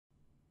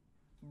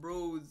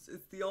Bros,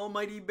 it's the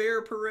Almighty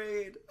Bear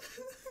Parade.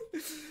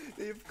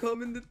 They've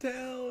come into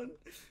town.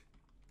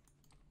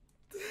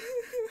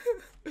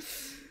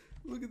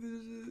 Look at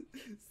this shit.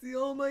 It's the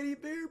Almighty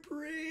Bear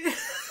Parade.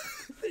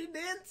 They're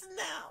dancing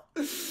now.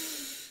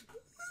 This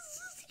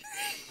is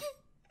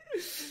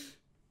great.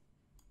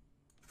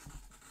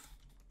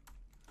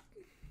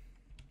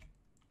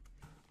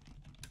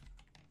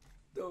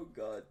 Oh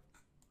God.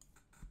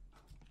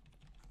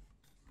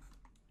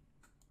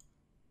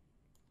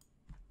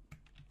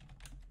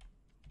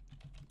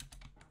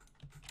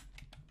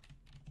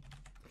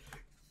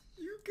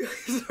 You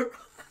guys are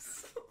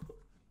awesome.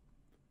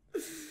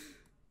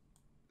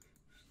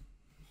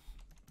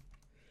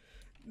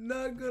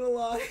 Not gonna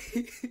lie.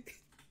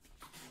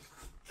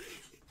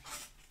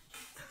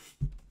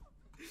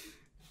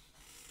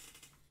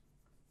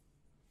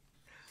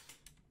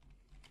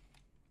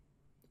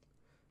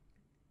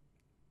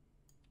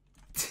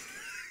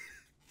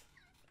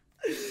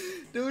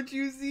 Don't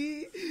you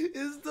see?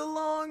 It's the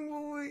long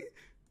boy.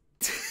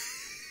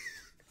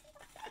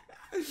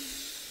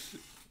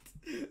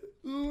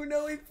 Ooh,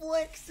 no, he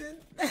flexing.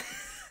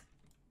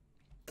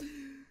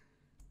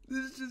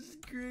 This is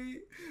just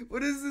great.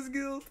 What is this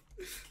guild?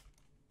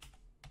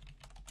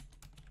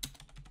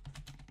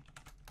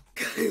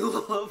 I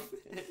love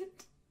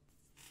it.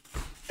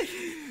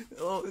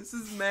 Oh, this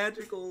is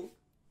magical.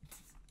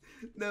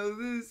 Now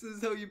this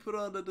is how you put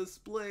on a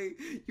display.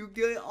 You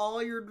get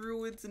all your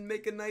druids and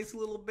make a nice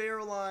little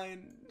bear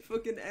line.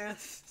 Fucking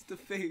ass to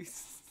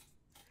face.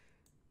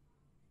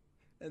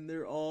 And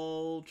they're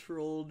all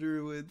troll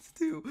druids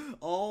too.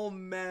 All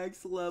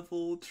max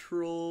level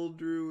troll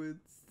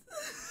druids.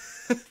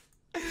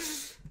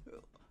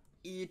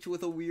 Each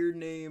with a weird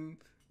name.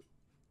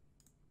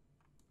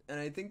 And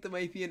I think they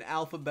might be in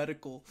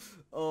alphabetical.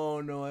 Oh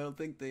no, I don't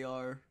think they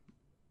are.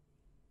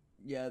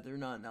 Yeah, they're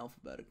not in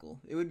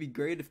alphabetical. It would be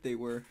great if they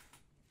were.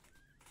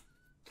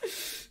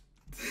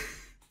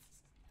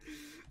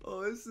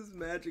 Oh, this is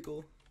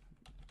magical.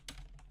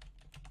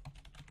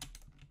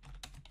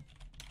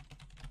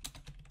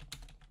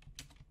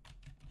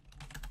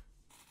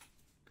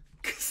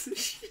 Cause this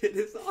shit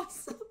is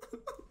awesome.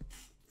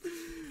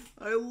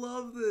 I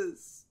love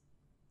this.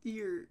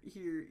 Here,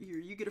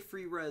 you get a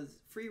free res.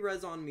 Free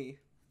res on me.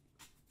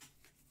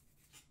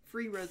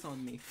 Free res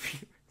on me.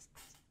 Free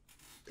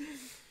res.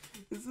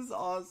 This is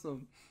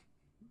awesome.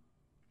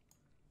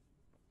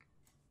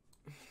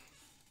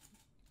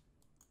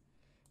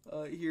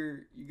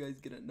 Here, you guys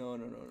get it. No.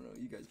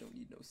 You guys don't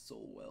need no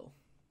soul well.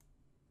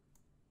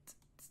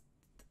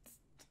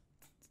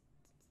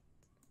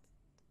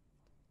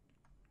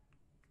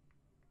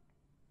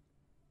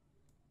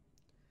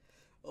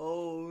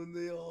 Oh, and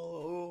they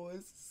all. Oh,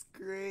 this is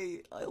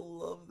great. I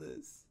love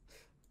this.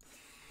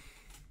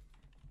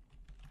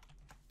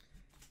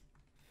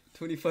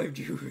 25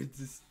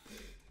 druids.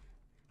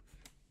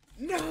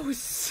 No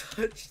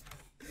such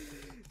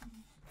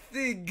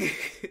thing.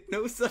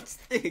 No such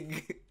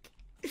thing.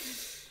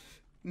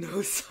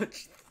 No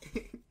such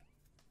thing.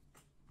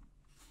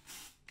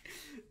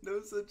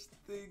 No such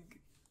thing.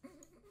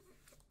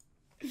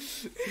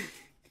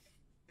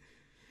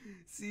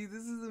 See,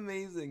 this is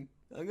amazing.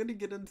 I'm gonna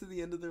get into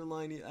the end of their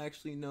line.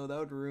 Actually, no, that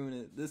would ruin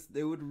it.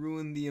 They would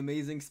ruin the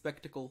amazing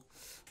spectacle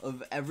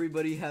of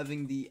everybody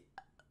having the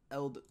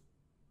elder.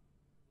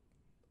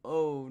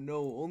 Oh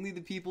no, only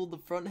the people in the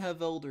front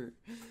have elder.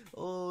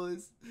 Oh,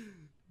 this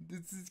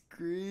is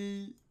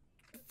great.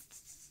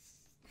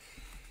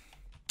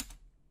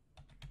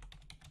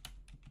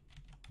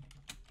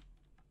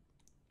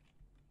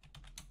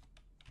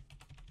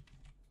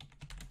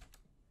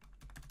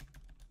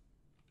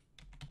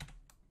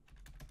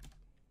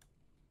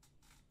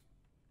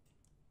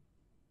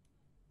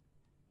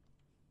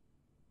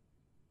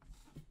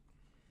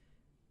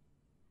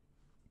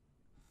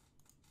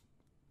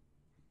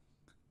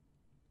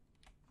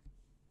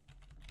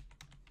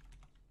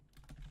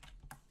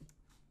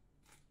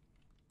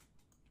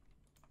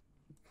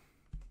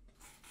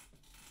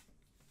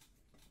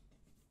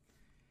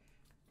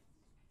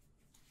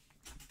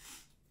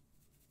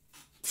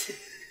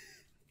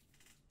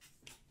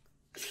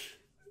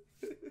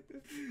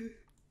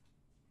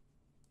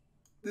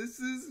 This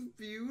is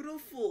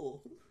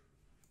beautiful.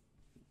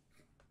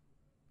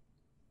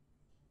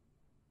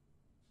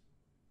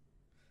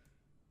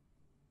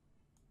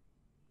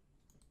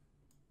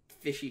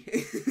 Fishy.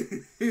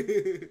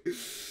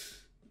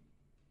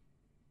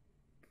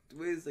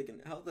 Wait a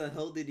second. How the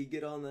hell did he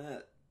get on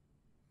that?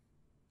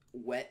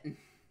 Wet.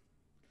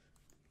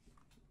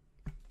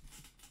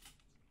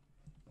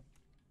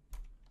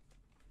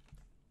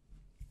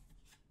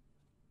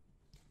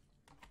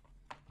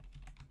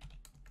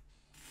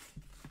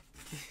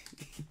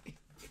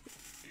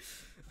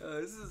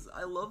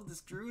 I love this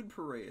druid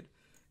parade.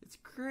 It's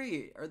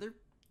great. Are there?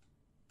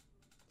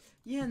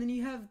 Yeah, and then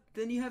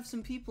you have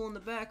some people in the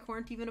back who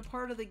aren't even a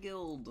part of the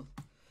guild.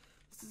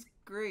 This is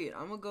great.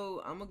 I'm gonna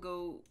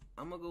go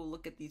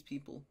look at these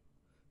people.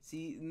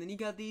 See, and then you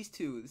got these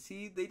two.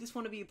 See, they just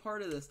want to be a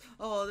part of this.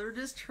 Oh, they're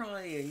just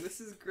trying.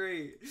 This is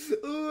great.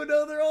 Oh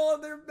no, they're all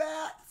on their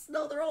bats.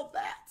 No, they're all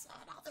bats.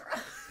 Oh no, they're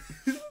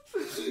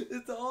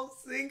It's all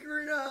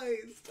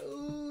synchronized.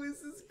 Oh,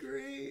 this is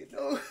great.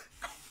 Oh.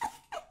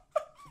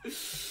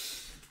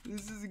 This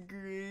is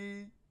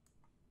great.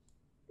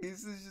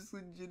 This is just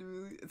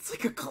legitimately... It's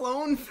like a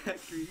clone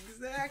factory.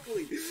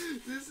 Exactly.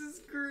 This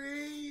is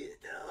great.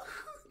 Oh.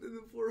 And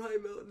the poor high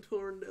mountain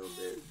torn down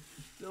there.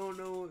 No,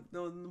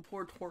 the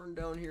poor torn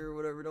down here or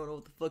whatever. Don't know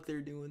what the fuck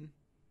they're doing.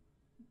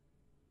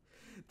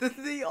 That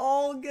they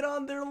all get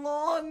on their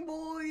long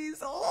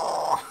boys.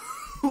 Oh.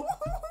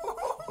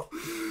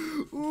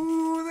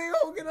 Ooh, they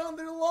all get on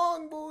their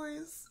long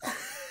boys.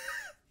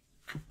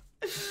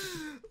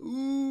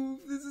 Ooh,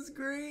 this is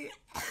great.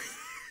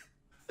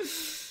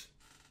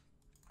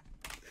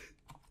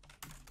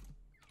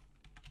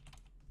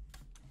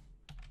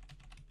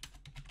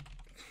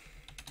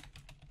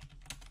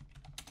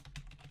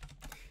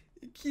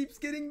 It keeps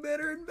getting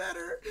better and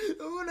better.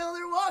 Oh, now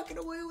they're walking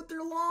away with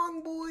their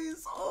long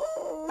boys.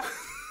 Oh.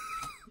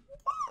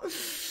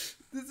 This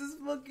is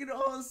fucking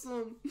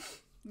awesome.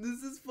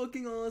 This is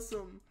fucking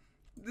awesome.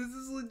 This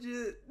is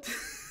legit.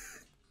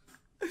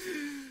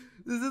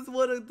 This is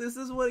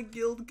what a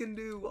guild can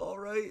do,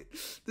 alright?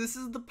 This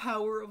is the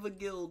power of a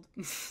guild.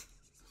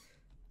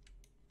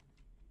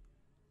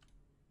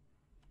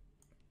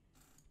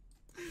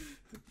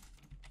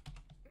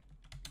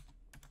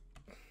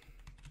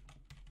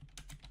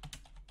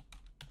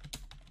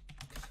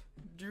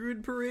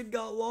 Druid Parade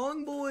got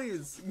long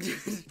boys.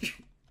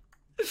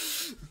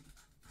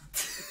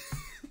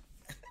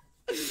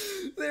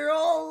 They're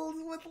all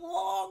with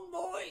long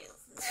boys.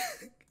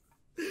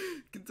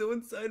 Can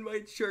someone sign my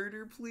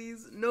charter,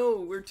 please?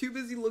 No, we're too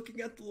busy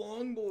looking at the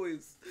long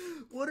boys.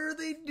 What are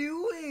they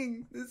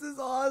doing? This is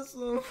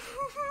awesome.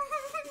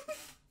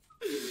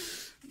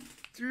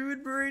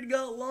 Druid Parade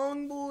got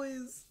long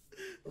boys.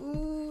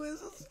 Ooh,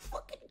 this is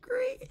fucking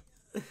great.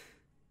 Very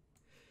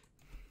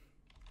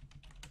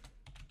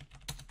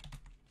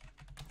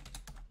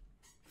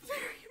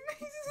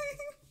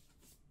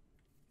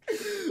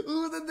amazing.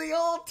 Ooh, then they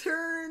all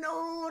turn.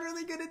 Oh, what are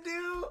they gonna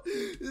do?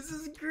 This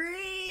is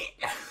great.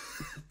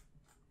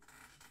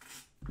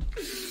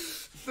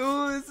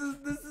 Oh, this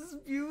is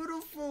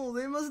beautiful.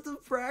 They must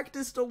have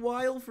practiced a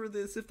while for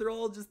this if they're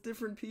all just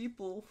different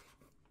people.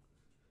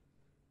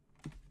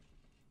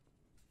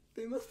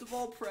 They must have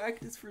all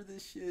practiced for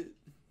this shit.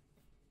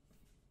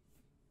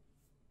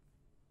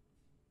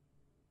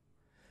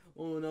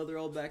 Oh, now they're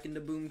all back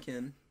into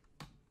Boomkin.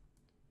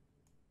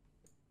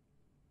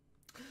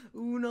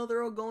 Ooh, no,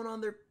 they're all going on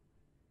their...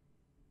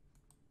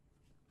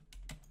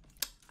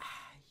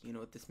 You know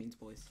what this means,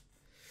 boys.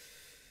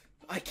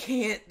 I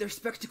can't. Their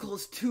spectacle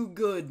is too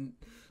good.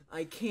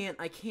 I can't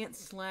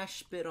slash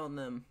spit on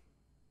them.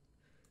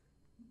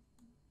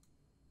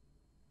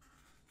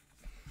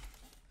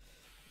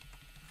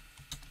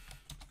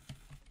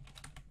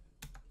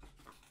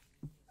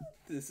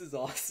 This is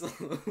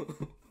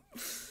awesome.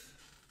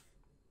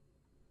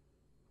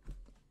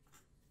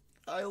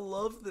 I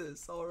love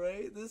this,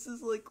 alright? This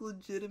is like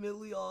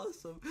legitimately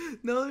awesome.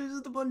 Now there's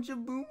just a bunch of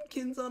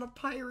boomkins on a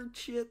pirate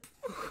ship.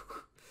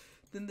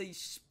 Then they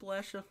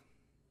splash a...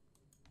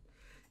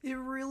 It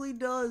really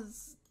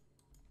does.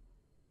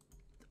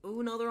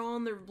 Oh, now they're all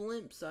on their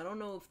blimps. I don't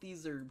know if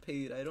these are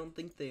paid. I don't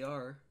think they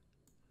are.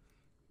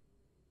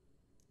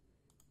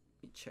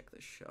 Let me check the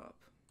shop.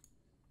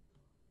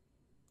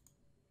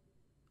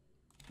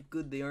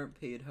 Good, they aren't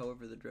paid,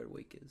 however the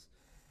Dreadwake is.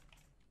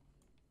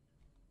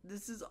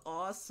 This is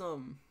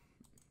awesome.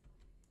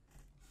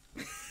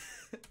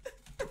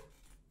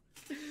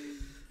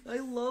 I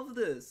love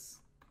this.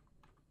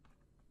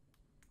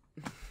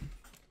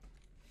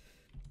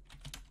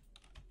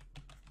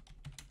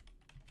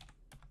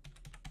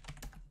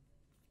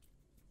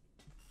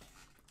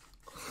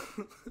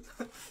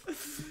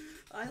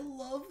 I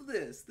love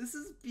this. This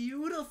is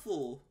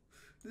beautiful.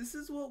 This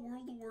is what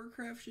World of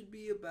Warcraft should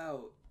be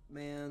about,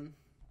 man.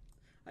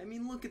 I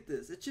mean, look at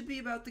this. It should be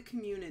about the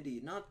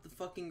community, not the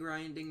fucking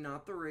grinding,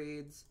 not the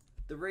raids.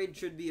 The raid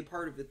should be a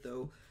part of it,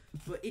 though.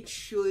 But it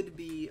should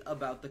be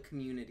about the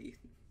community.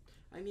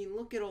 I mean,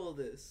 look at all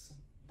this.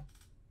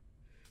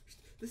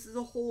 This is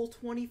a whole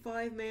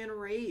 25-man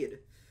raid.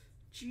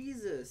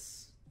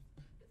 Jesus.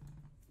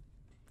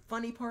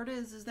 Funny part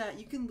is that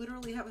you can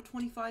literally have a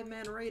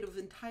 25-man raid of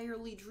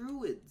entirely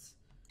druids.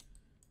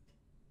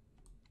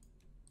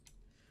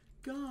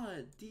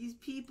 God, these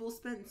people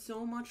spent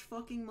so much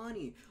fucking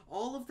money.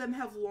 All of them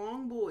have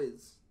long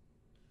boys.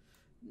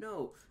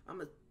 No,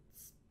 I'm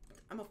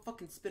a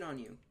fucking spit on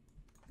you.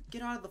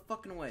 Get out of the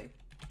fucking way.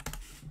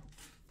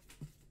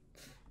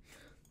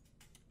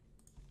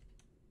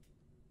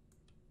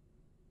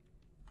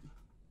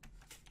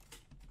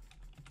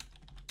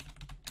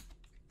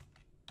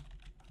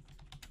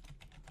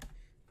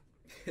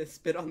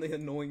 Spit on the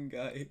annoying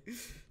guy.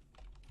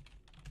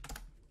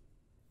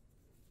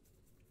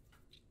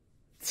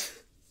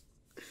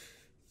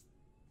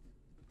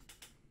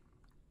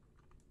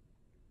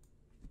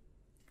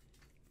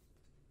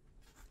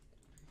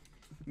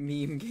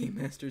 Meme game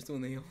masters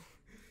when they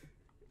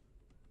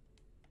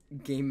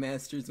game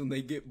masters when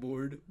they get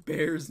bored.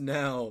 Bears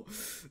now.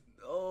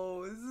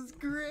 Oh, this is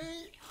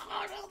great.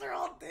 Oh no, they're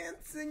all dancing.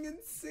 sing in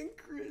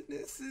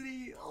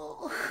synchronicity.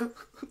 Oh,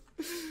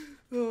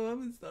 oh, I'm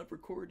gonna stop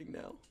recording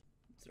now.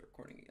 Start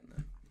recording again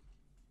then.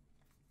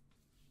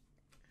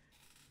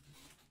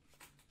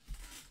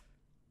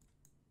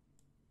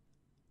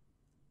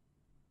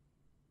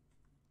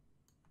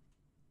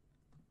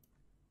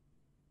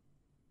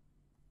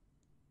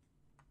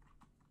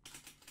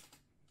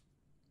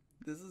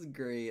 This is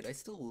great. I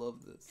still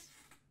love this.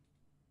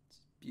 It's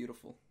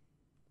beautiful.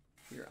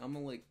 Here, I'm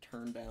gonna like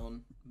turn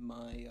down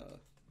my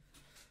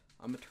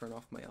I'm gonna turn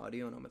off my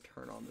audio and I'm gonna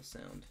turn on the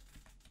sound.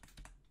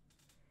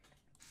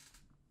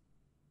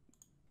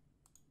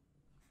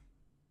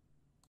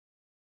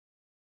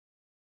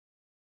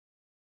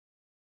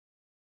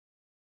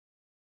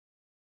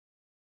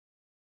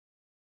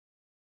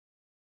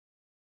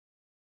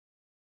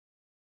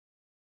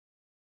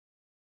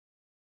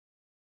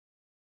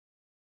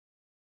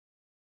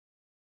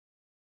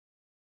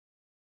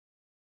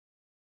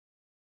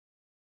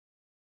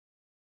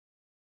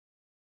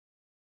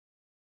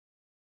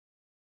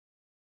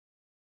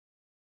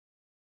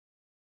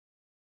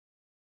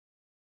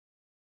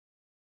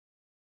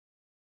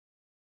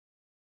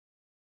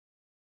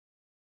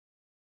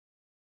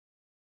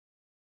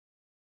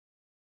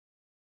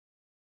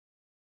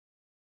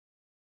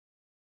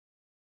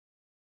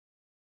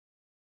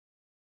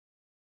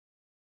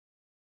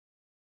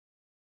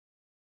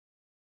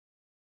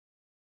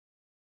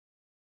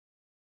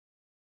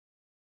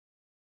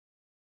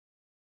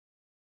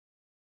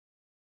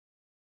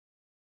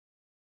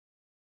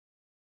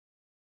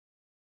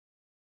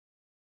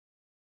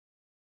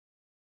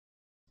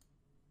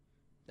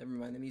 Never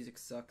mind, the music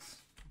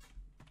sucks.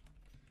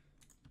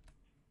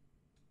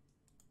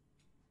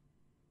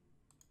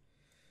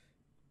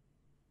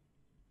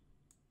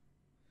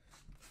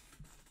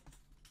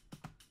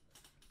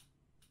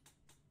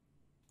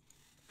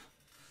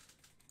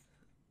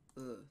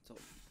 It's all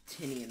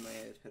tinny in my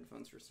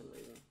headphones for some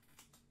reason.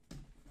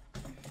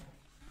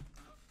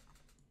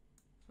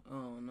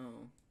 Oh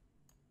no.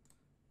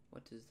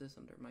 What is this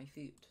under my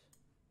feet?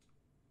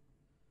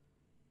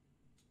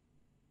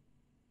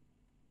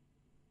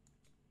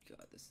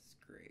 God, this is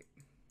great.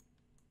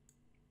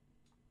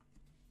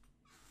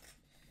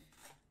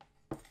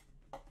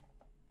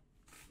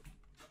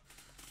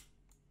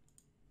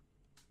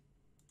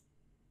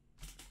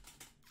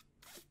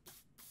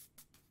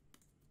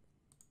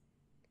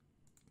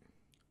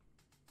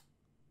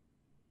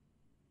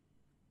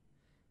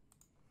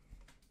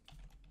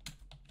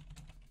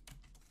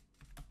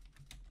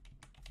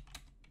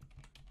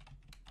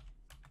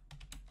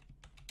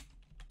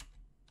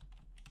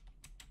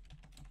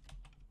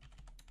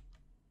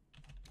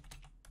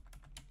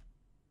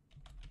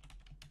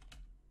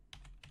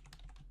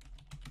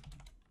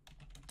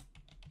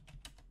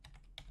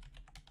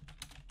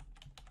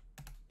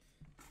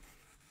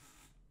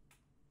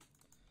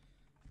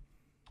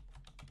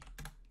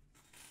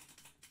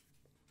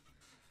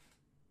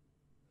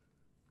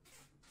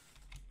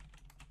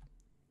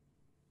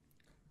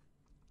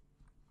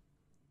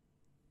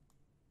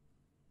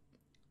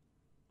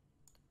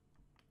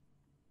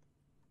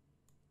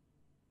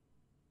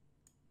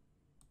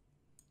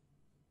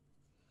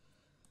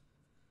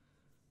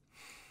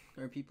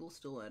 Are people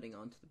still adding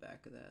on to the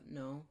back of that?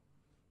 No.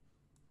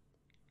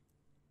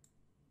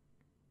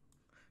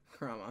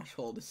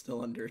 Kramash is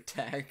still under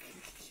attack.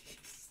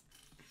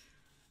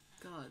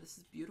 God, this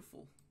is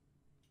beautiful.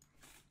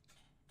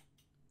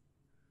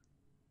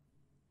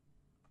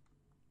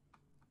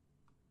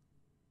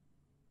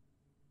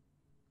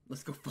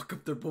 Let's go fuck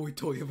up their boy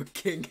toy of a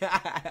king.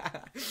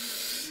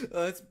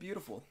 That's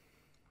beautiful.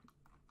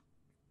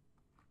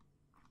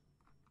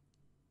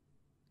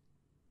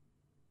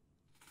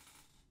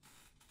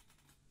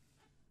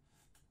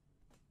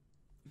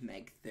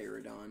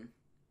 Magtheridon.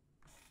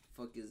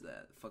 Fuck is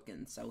that?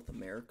 Fucking South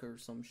America or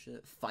some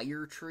shit?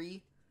 Fire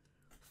Tree?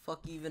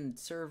 Fuck even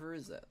server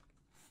is that?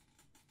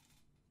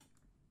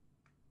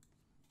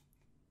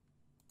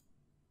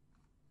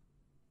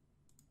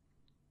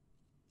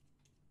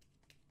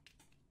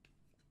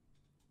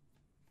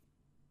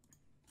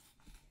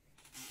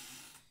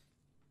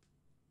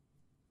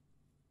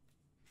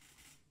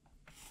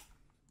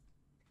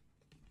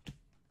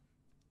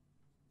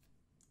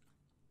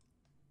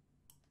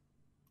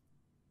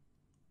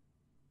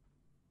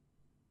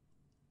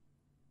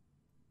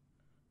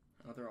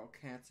 Now they're all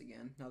cats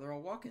again. Now they're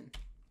all walking.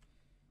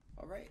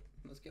 Alright,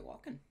 let's get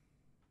walking.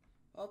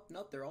 Oh,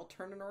 nope, they're all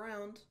turning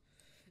around.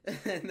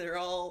 And they're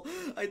all,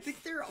 I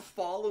think they're all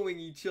following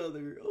each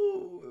other.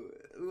 Oh,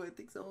 I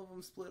think some of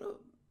them split up.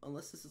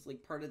 Unless this is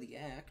like part of the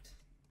act.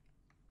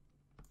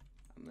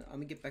 I'm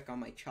gonna get back on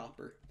my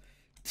chopper.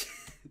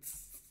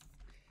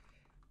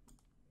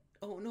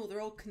 Oh no,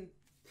 they're all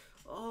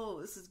oh,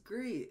 this is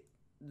great.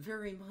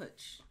 Very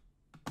much.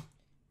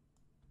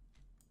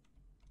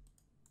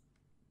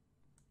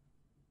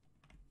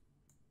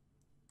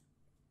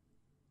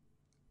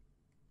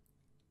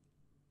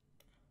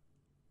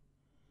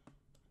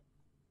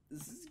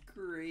 This is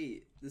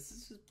great. This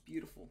is just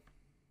beautiful.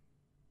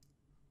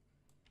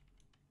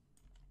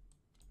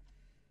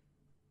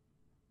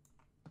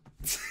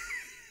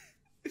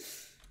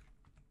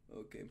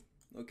 Okay.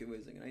 Okay,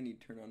 wait a second. I need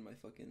to turn on my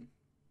fucking...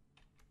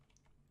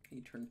 I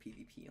need to turn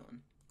PvP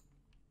on.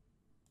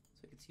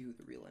 So I can see who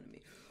the real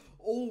enemy...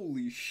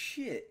 Holy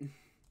shit!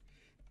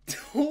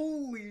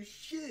 Holy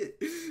shit!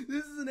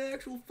 This is an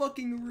actual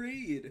fucking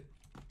raid!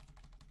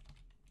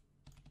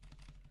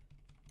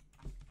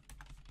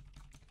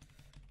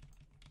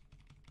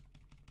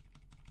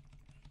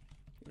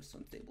 There's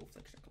unstable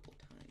flexion a couple of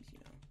times, you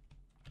know.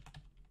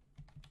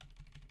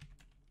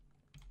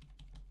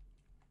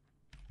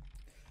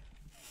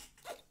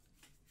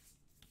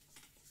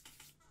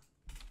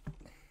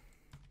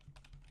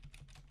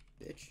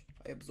 Bitch,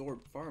 I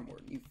absorb far more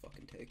than you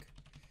fucking take.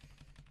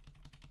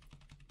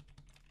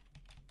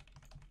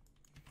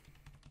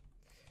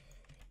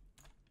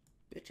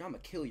 Bitch, I'ma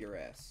kill your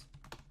ass.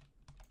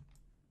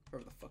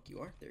 Wherever the fuck you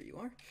are. There you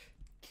are.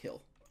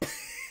 Kill.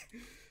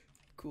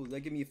 Cool, does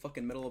that give me a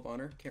fucking Medal of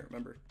Honor? Can't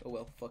remember. Oh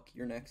well, fuck,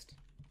 you're next.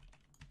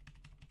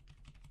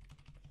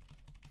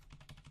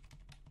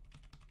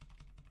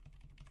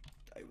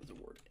 I was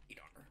awarded 8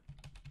 honor.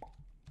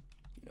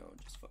 You know,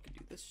 just fucking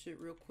do this shit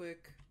real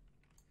quick.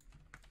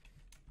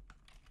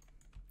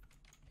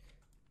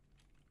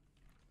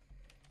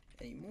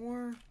 Any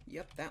more?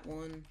 Yep, that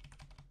one.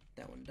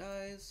 That one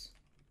dies.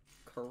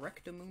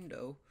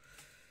 Correctamundo.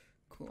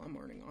 Cool, I'm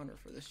earning honor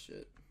for this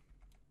shit.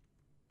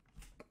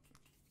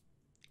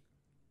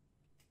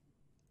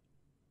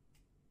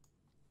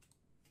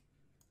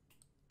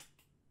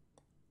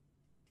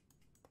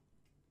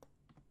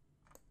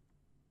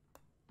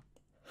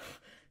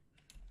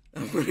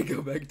 I'm gonna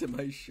go back to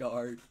my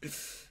shard.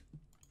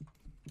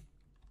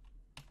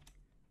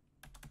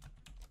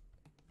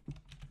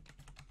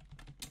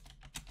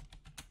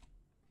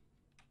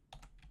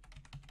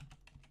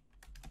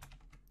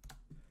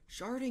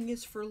 Sharding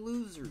is for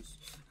losers.